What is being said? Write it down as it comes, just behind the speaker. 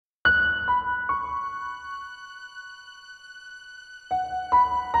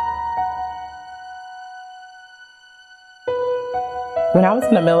When I was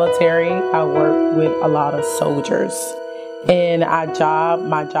in the military, I worked with a lot of soldiers. And my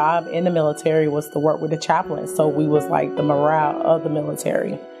job in the military was to work with the chaplains. So we was like the morale of the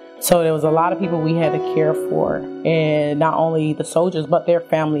military. So there was a lot of people we had to care for, and not only the soldiers, but their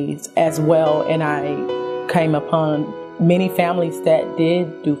families as well. And I came upon many families that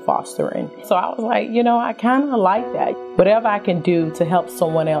did do fostering. So I was like, I kind of like that. Whatever I can do to help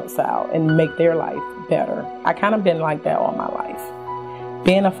someone else out and make their life better. I kind of been like that all my life.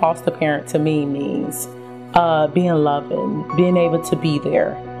 Being a foster parent to me means being loving, being able to be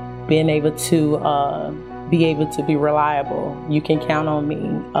there, being able to be reliable. You can count on me.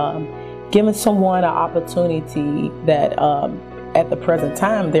 Giving someone an opportunity that at the present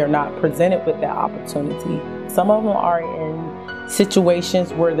time they're not presented with that opportunity. Some of them are in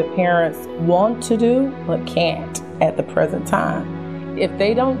situations where the parents want to do but can't at the present time. If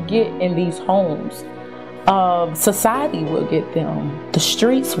they don't get in these homes, society will get them. The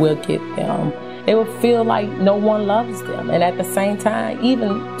streets will get them. They will feel like no one loves them, and at the same time,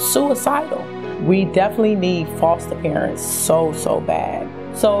 even suicidal. We definitely need foster parents so bad.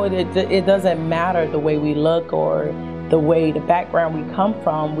 So it doesn't matter the way we look or the background we come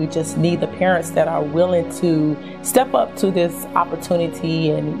from. We just need the parents that are willing to step up to this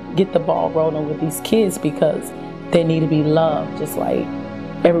opportunity and get the ball rolling with these kids, because they need to be loved just like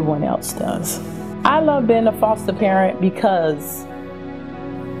everyone else does. I love being a foster parent because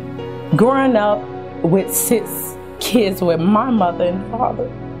growing up with 6 kids with my mother and father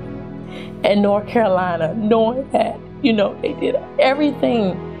in North Carolina, knowing that, they did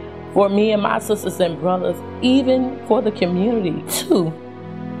everything for me and my sisters and brothers, even for the community too.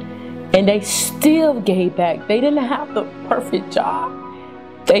 And they still gave back. They didn't have the perfect job.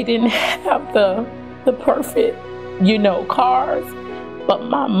 They didn't have the perfect, cars. But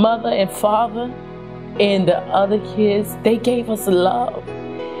my mother and father and the other kids, they gave us love.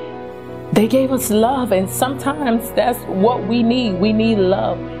 They gave us love, and sometimes that's what we need. We need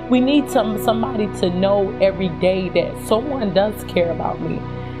love. We need somebody to know every day that someone does care about me.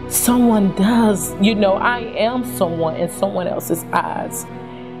 Someone does. I am someone in someone else's eyes.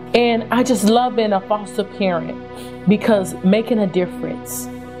 And I just love being a foster parent, because making a difference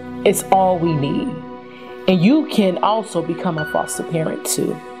is all we need. And you can also become a foster parent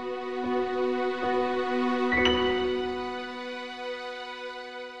too.